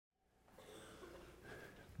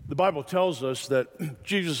The Bible tells us that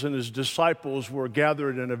Jesus and his disciples were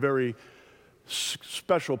gathered in a very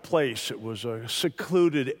special place. It was a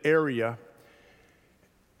secluded area.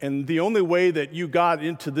 And the only way that you got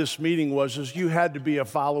into this meeting was you had to be a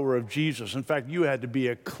follower of Jesus. In fact, you had to be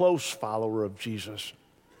a close follower of Jesus.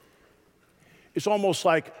 It's almost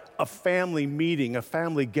like a family meeting, a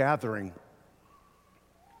family gathering.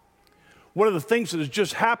 One of the things that has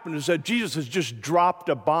just happened is that Jesus has just dropped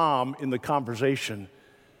a bomb in the conversation.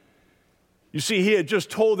 You see, he had just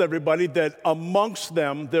told everybody that amongst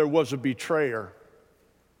them there was a betrayer.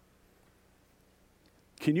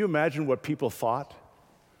 Can you imagine what people thought?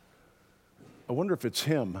 I wonder if it's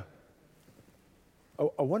him.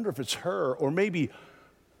 I wonder if it's her. Or maybe,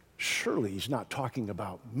 surely he's not talking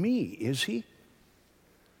about me, is he?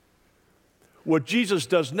 What Jesus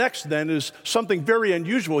does next then is something very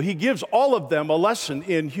unusual. He gives all of them a lesson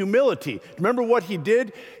in humility. Remember what he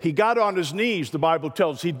did? He got on his knees, the Bible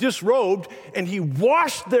tells us. He disrobed and he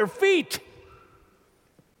washed their feet.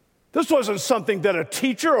 This wasn't something that a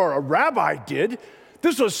teacher or a rabbi did.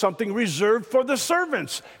 This was something reserved for the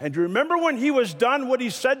servants. And do you remember when he was done, what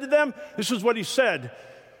he said to them? This is what he said.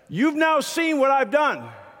 You've now seen what I've done.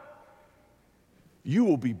 You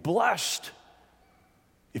will be blessed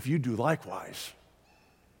if you do likewise.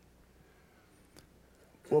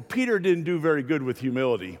 Well, Peter didn't do very good with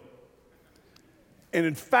humility. And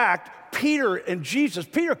in fact, Peter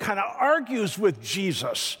kind of argues with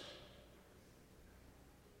Jesus.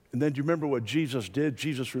 And then do you remember what Jesus did?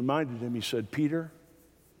 Jesus reminded him, he said, Peter,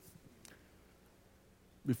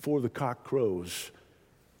 before the cock crows,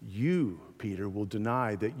 you, Peter, will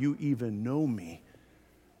deny that you even know me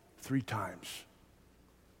 3 times.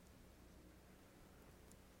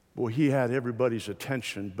 Well, he had everybody's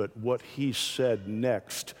attention, but what he said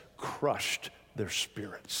next crushed their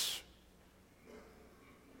spirits.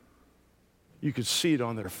 You could see it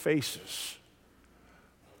on their faces.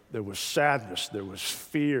 There was sadness, there was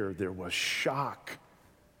fear, there was shock.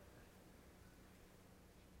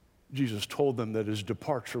 Jesus told them that his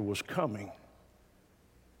departure was coming,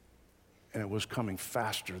 and it was coming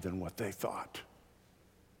faster than what they thought.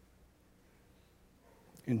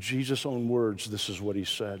 In Jesus' own words, this is what he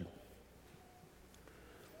said.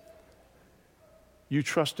 You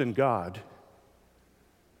trust in God,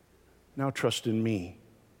 now trust in me.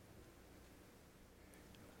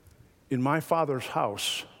 In my Father's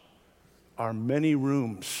house are many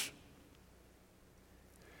rooms.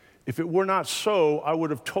 If it were not so, I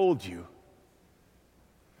would have told you.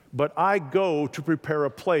 But I go to prepare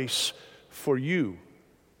a place for you.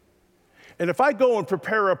 And if I go and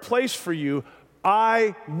prepare a place for you,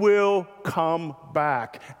 I will come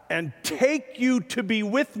back and take you to be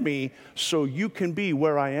with me so you can be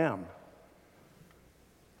where I am.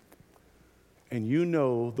 And you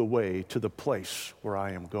know the way to the place where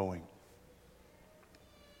I am going.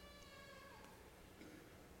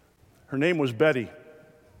 Her name was Betty.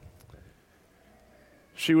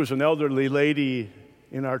 She was an elderly lady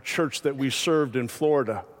in our church that we served in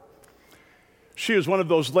Florida. She was one of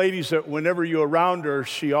those ladies that whenever you were around her,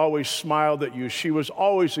 she always smiled at you. She was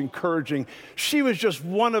always encouraging. She was just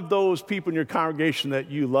one of those people in your congregation that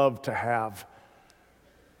you loved to have.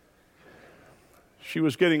 She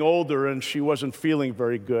was getting older and she wasn't feeling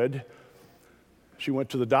very good. She went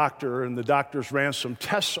to the doctor and the doctors ran some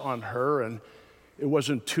tests on her, and it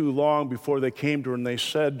wasn't too long before they came to her and they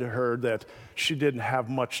said to her that she didn't have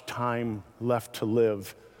much time left to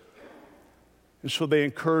live. And so they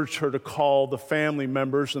encouraged her to call the family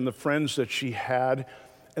members and the friends that she had,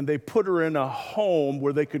 and they put her in a home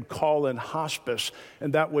where they could call in hospice,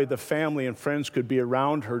 and that way the family and friends could be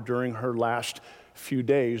around her during her last few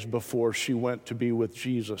days before she went to be with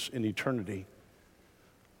Jesus in eternity.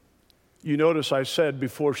 You notice I said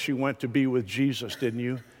before she went to be with Jesus, didn't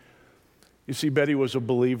you? You see, Betty was a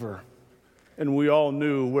believer, and we all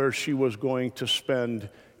knew where she was going to spend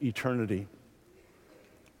eternity.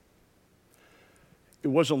 It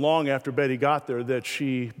wasn't long after Betty got there that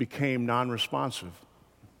she became non-responsive.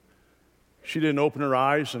 She didn't open her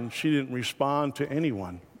eyes and she didn't respond to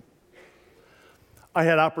anyone. I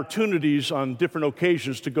had opportunities on different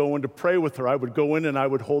occasions to go in to pray with her. I would go in and I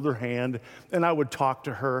would hold her hand and I would talk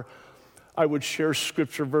to her. I would share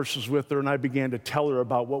scripture verses with her and I began to tell her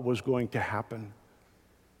about what was going to happen.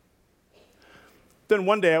 Then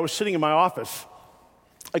one day I was sitting in my office.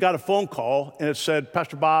 I got a phone call and it said,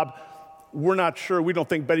 Pastor Bob, we're not sure. We don't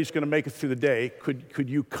think Betty's going to make it through the day. Could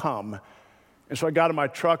you come? And so I got in my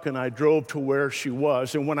truck and I drove to where she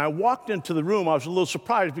was. And when I walked into the room, I was a little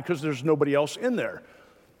surprised because there's nobody else in there.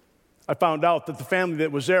 I found out that the family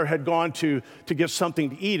that was there had gone to get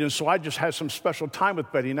something to eat. And so I just had some special time with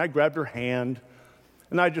Betty. And I grabbed her hand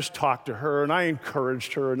And I just talked to her, and I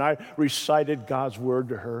encouraged her, and I recited God's word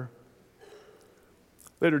to her.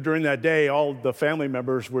 Later during that day, all the family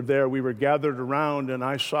members were there. We were gathered around, and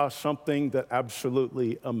I saw something that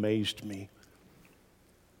absolutely amazed me.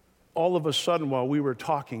 All of a sudden, while we were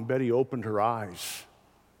talking, Betty opened her eyes.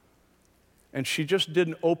 And she just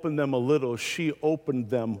didn't open them a little, she opened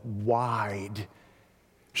them wide.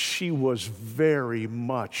 She was very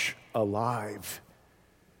much alive.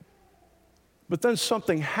 But then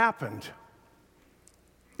something happened.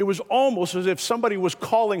 It was almost as if somebody was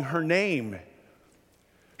calling her name.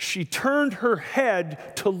 She turned her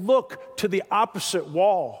head to look to the opposite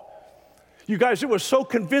wall. You guys, it was so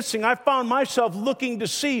convincing, I found myself looking to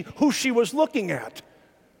see who she was looking at.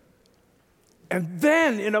 And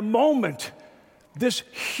then, in a moment, this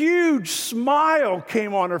huge smile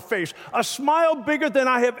came on her face, a smile bigger than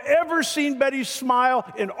I have ever seen Betty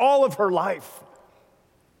smile in all of her life.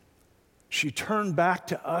 She turned back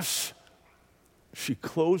to us, she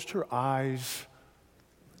closed her eyes,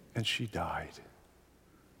 and she died.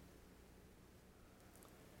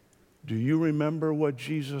 Do you remember what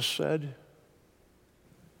Jesus said?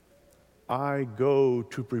 I go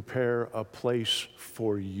to prepare a place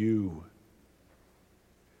for you.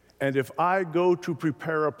 And if I go to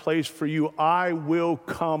prepare a place for you, I will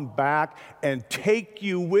come back and take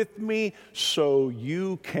you with me so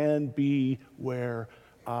you can be where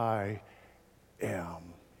I am.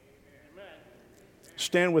 Amen.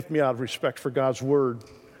 Stand with me out of respect for God's word.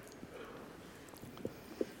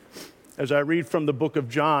 As I read from the book of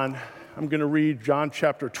John, I'm going to read John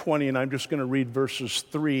chapter 20, and I'm just going to read verses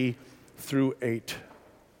 3 through 8.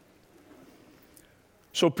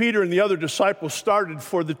 So Peter and the other disciple started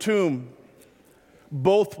for the tomb.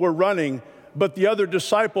 Both were running, but the other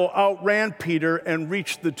disciple outran Peter and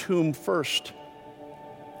reached the tomb first.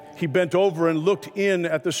 He bent over and looked in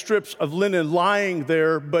at the strips of linen lying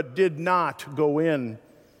there, but did not go in.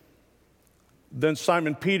 Then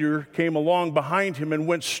Simon Peter came along behind him and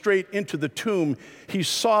went straight into the tomb. He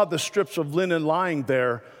saw the strips of linen lying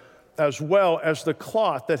there, as well as the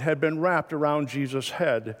cloth that had been wrapped around Jesus'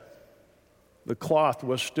 head. The cloth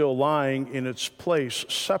was still lying in its place,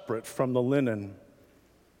 separate from the linen.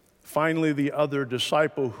 Finally, the other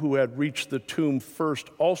disciple who had reached the tomb first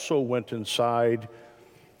also went inside.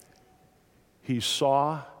 He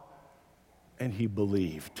saw and he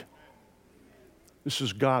believed. This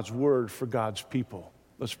is God's word for God's people.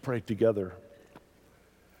 Let's pray together.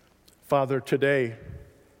 Father, today,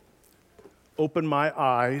 open my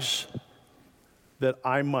eyes that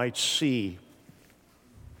I might see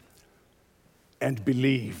and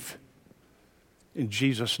believe. In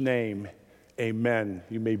Jesus' name, amen.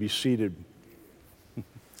 You may be seated.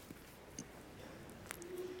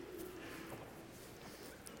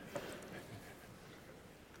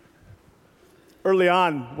 Early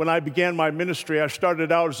on, when I began my ministry, I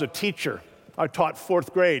started out as a teacher. I taught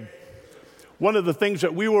fourth grade. One of the things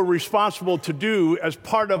that we were responsible to do as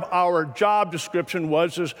part of our job description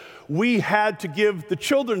was we had to give the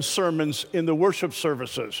children's sermons in the worship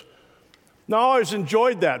services. Now, I always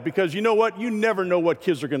enjoyed that because you know what? You never know what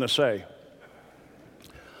kids are going to say.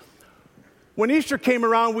 When Easter came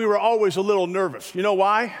around, we were always a little nervous. You know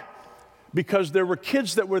why? Because there were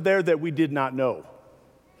kids that were there that we did not know.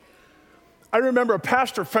 I remember a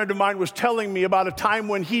pastor friend of mine was telling me about a time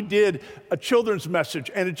when he did a children's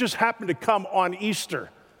message, and it just happened to come on Easter.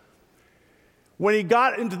 When he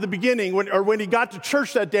got into the beginning, when he got to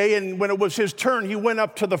church that day, and when it was his turn, he went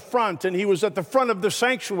up to the front, and he was at the front of the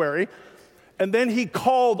sanctuary, and then he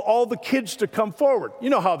called all the kids to come forward. You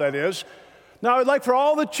know how that is. Now, I'd like for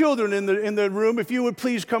all the children in the room, if you would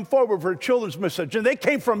please come forward for a children's message. And they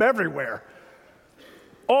came from everywhere.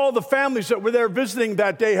 All the families that were there visiting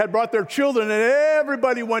that day had brought their children, and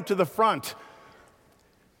everybody went to the front.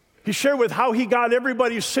 He shared with how he got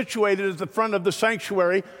everybody situated at the front of the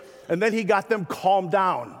sanctuary, and then he got them calmed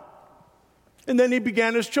down. And then he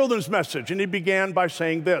began his children's message, and he began by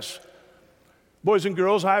saying this: boys and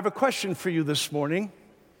girls, I have a question for you this morning.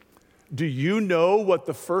 Do you know what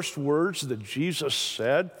the first words that Jesus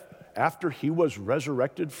said after he was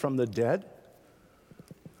resurrected from the dead?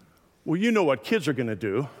 Well, you know what kids are going to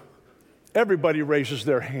do. Everybody raises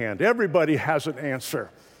their hand. Everybody has an answer.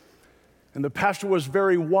 And the pastor was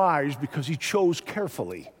very wise because he chose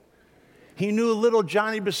carefully. He knew little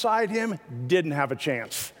Johnny beside him didn't have a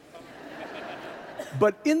chance.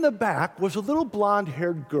 But in the back was a little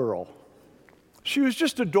blonde-haired girl. She was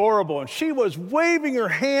just adorable, and she was waving her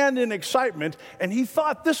hand in excitement, and he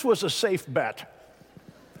thought this was a safe bet.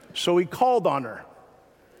 So he called on her.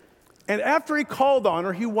 And after he called on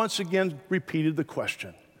her, he once again repeated the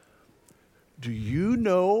question: Do you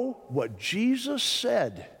know what Jesus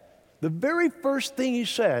said? The very first thing he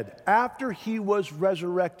said after he was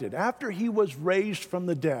resurrected, after he was raised from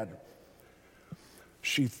the dead.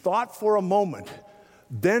 She thought for a moment.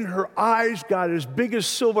 Then her eyes got as big as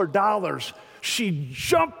silver dollars. She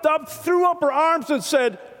jumped up, threw up her arms, and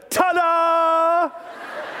said, "Ta-da!"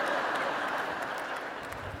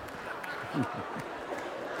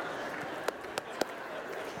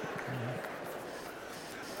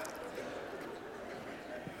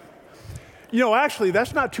 You know, actually,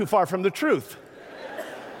 that's not too far from the truth.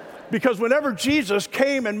 Because whenever Jesus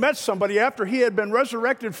came and met somebody after he had been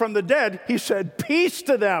resurrected from the dead, he said, "Peace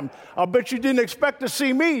to them." I'll bet you didn't expect to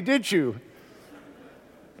see me, did you?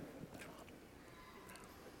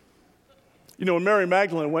 You know, when Mary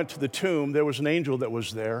Magdalene went to the tomb, there was an angel that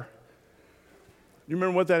was there. You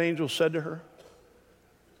remember what that angel said to her?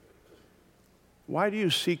 "Why do you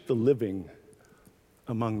seek the living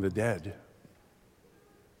among the dead?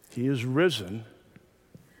 He is risen,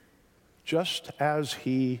 just as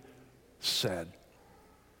he said."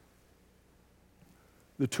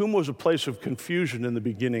 The tomb was a place of confusion in the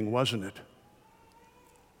beginning, wasn't it?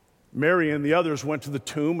 Mary and the others went to the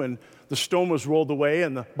tomb, and the stone was rolled away,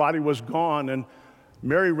 and the body was gone, and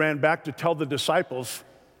Mary ran back to tell the disciples,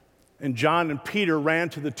 and John and Peter ran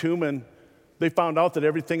to the tomb, and they found out that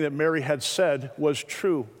everything that Mary had said was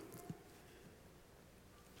true.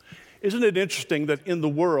 Isn't it interesting that in the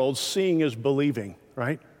world, seeing is believing,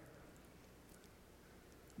 right?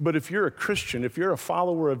 But if you're a Christian, if you're a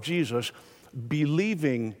follower of Jesus,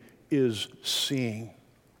 believing is seeing.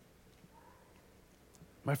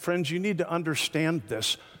 My friends, you need to understand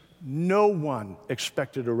this. No one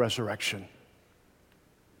expected a resurrection.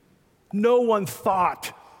 No one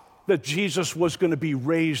thought that Jesus was going to be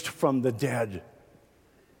raised from the dead.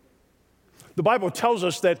 The Bible tells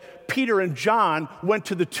us that Peter and John went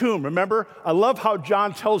to the tomb. Remember? I love how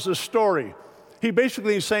John tells this story. He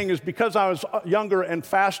basically is saying is because I was younger and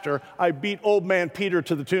faster, I beat old man Peter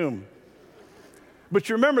to the tomb. But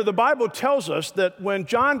you remember, the Bible tells us that when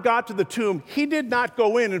John got to the tomb, he did not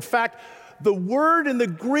go in. In fact, the word in the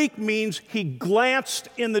Greek means he glanced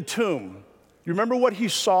in the tomb. You remember what he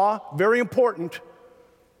saw? Very important.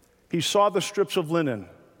 He saw the strips of linen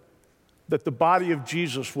that the body of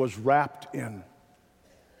Jesus was wrapped in.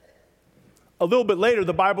 A little bit later,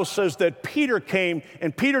 the Bible says that Peter came,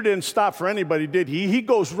 and Peter didn't stop for anybody, did he? He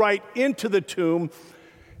goes right into the tomb,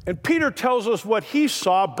 and Peter tells us what he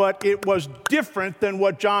saw, but it was different than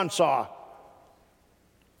what John saw.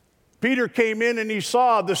 Peter came in and he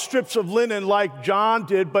saw the strips of linen like John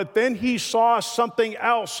did, but then he saw something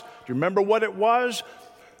else. Do you remember what it was?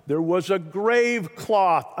 There was a grave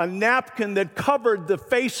cloth, a napkin that covered the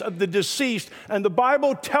face of the deceased, and the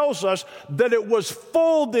Bible tells us that it was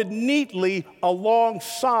folded neatly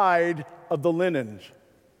alongside of the linens.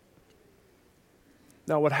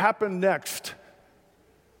 Now, what happened next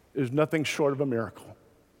is nothing short of a miracle.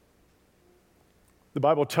 The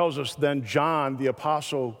Bible tells us then John, the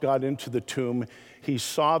apostle, got into the tomb. He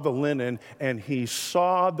saw the linen, and he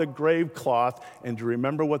saw the grave cloth, and do you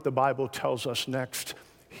remember what the Bible tells us next?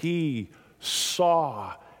 He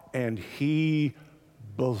saw and he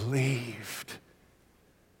believed.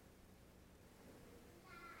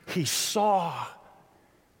 He saw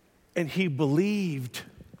and he believed.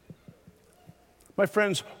 My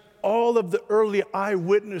friends, all of the early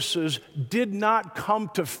eyewitnesses did not come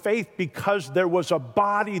to faith because there was a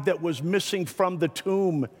body that was missing from the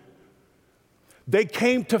tomb. They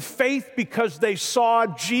came to faith because they saw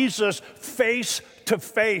Jesus face to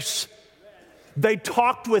face. They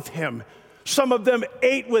talked with him. Some of them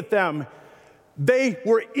ate with them. They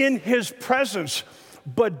were in his presence.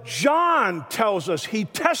 But John tells us, he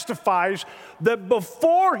testifies that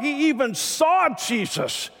before he even saw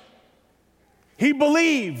Jesus, he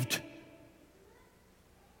believed.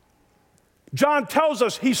 John tells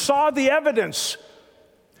us he saw the evidence.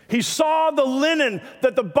 He saw the linen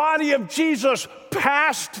that the body of Jesus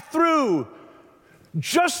passed through.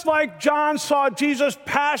 Just like John saw Jesus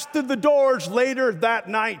pass through the doors later that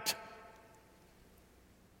night.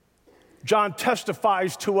 John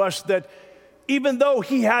testifies to us that even though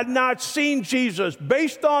he had not seen Jesus,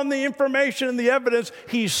 based on the information and the evidence,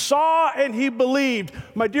 he saw and he believed.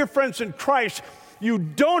 My dear friends in Christ, you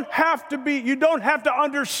don't have to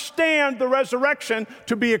understand the resurrection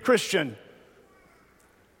to be a Christian.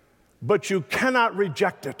 But you cannot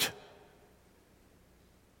reject it.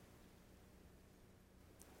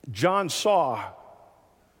 John saw,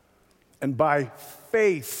 and by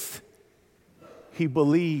faith, he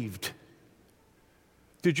believed.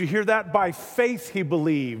 Did you hear that? By faith, he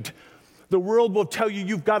believed. The world will tell you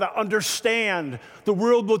you've got to understand. The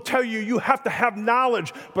world will tell you you have to have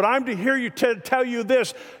knowledge. But I'm to hear you tell you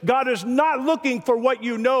this. God is not looking for what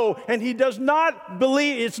you know, and he does not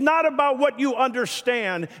believe. It's not about what you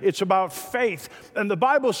understand. It's about faith. And the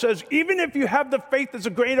Bible says even if you have the faith as a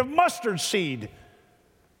grain of mustard seed,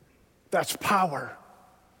 that's power.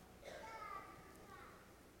 Do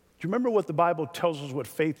you remember what the Bible tells us what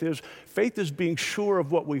faith is? Faith is being sure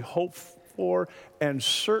of what we hope for and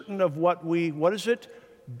certain of what we, what is it?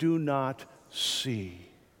 Do not see.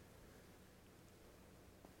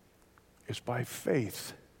 It's by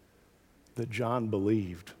faith that John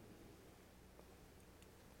believed.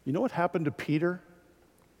 You know what happened to Peter?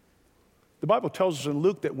 The Bible tells us in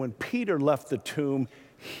Luke that when Peter left the tomb,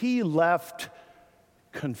 he left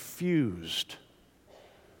confused.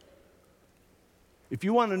 If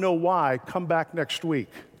you want to know why, come back next week.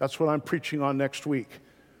 That's what I'm preaching on next week.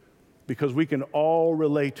 Because we can all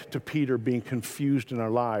relate to Peter being confused in our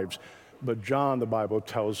lives. But John, the Bible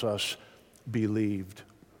tells us, believed.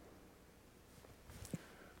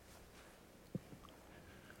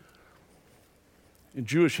 In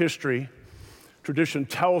Jewish history, tradition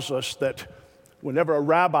tells us that whenever a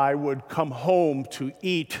rabbi would come home to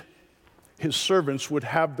eat, his servants would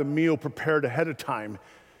have the meal prepared ahead of time.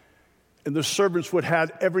 And the servants would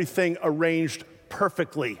have everything arranged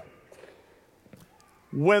perfectly.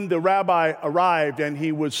 When the rabbi arrived and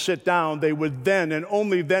he would sit down, they would then, and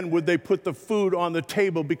only then, would they put the food on the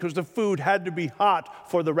table because the food had to be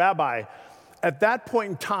hot for the rabbi. At that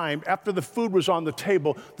point in time, after the food was on the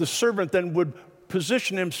table, the servant then would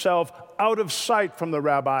position himself out of sight from the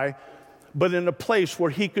rabbi, but in a place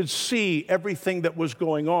where he could see everything that was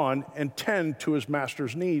going on and tend to his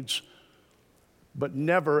master's needs. But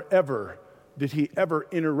never, ever did he ever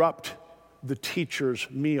interrupt the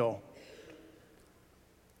teacher's meal.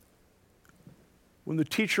 When the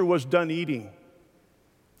teacher was done eating,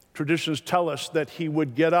 traditions tell us that he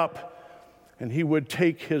would get up and he would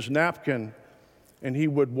take his napkin and he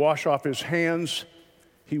would wash off his hands,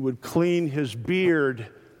 he would clean his beard,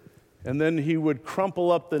 and then he would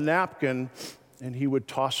crumple up the napkin and he would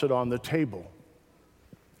toss it on the table.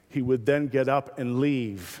 He would then get up and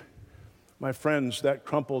leave. My friends, that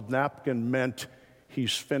crumpled napkin meant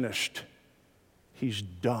he's finished. He's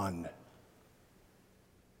done.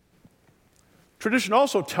 Tradition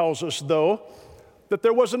also tells us, though, that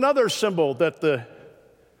there was another symbol that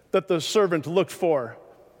the servant looked for.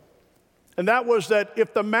 And that was that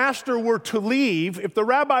if the master were to leave, if the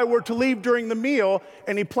rabbi were to leave during the meal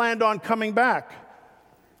and he planned on coming back,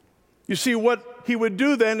 you see, what he would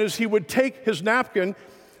do then is he would take his napkin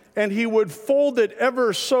and he would fold it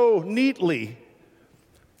ever so neatly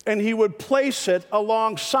and he would place it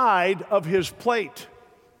alongside of his plate.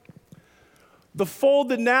 The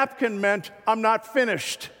folded napkin meant, I'm not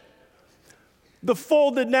finished. The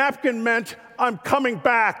folded napkin meant, I'm coming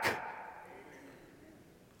back.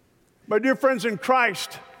 My dear friends in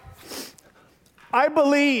Christ, I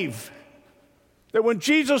believe that when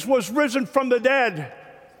Jesus was risen from the dead,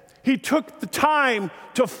 he took the time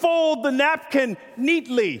to fold the napkin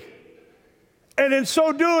neatly. And in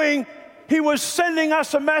so doing, he was sending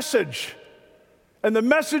us a message. And the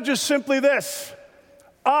message is simply this: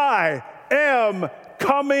 I am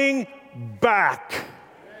coming back.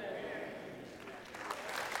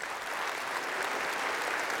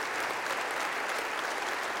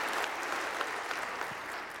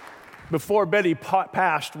 Before Betty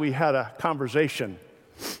passed, we had a conversation.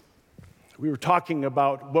 We were talking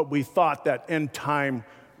about what we thought that end time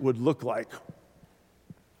would look like.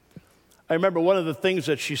 I remember one of the things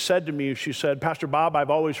that she said to me, she said, Pastor Bob, I've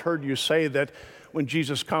always heard you say that when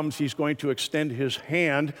Jesus comes, he's going to extend his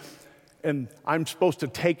hand, and I'm supposed to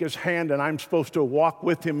take his hand, and I'm supposed to walk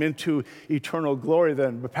with him into eternal glory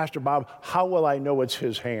then. But Pastor Bob, how will I know it's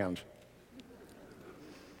his hand?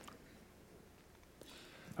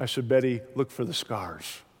 I said, Betty, look for the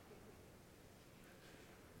scars.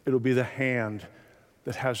 It'll be the hand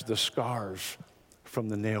that has the scars from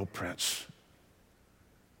the nail prints.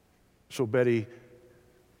 So, Betty,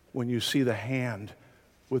 when you see the hand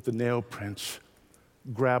with the nail prints,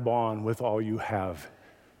 grab on with all you have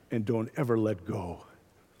and don't ever let go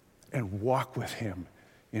and walk with him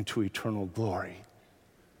into eternal glory.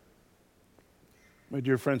 My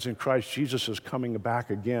dear friends in Christ, Jesus is coming back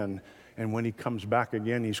again. And when he comes back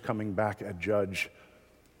again, he's coming back a judge.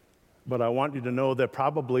 But I want you to know that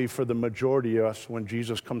probably for the majority of us, when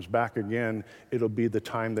Jesus comes back again, it'll be the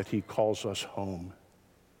time that he calls us home.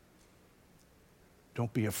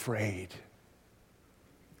 Don't be afraid.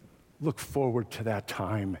 Look forward to that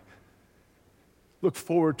time. Look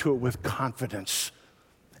forward to it with confidence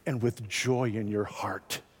and with joy in your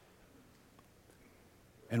heart.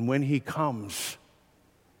 And when he comes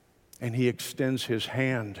and he extends his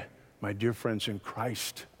hand, my dear friends in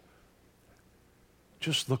Christ,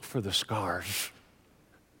 just look for the scars.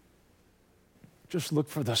 Just look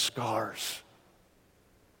for the scars.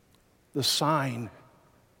 The sign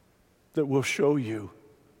that will show you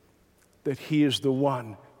that he is the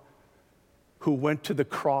one who went to the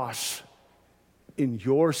cross in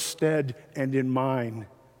your stead and in mine,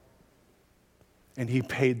 and he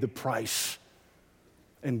paid the price.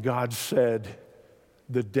 And God said,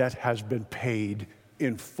 the debt has been paid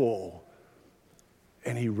in full,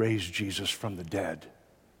 and he raised Jesus from the dead.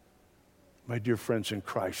 My dear friends in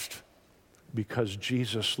Christ, because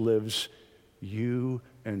Jesus lives, you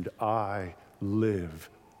and I live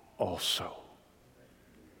also.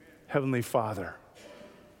 Heavenly Father,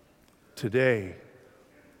 today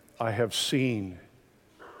I have seen,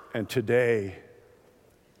 and today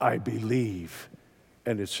I believe,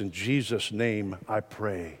 and it's in Jesus' name I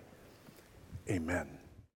pray. Amen.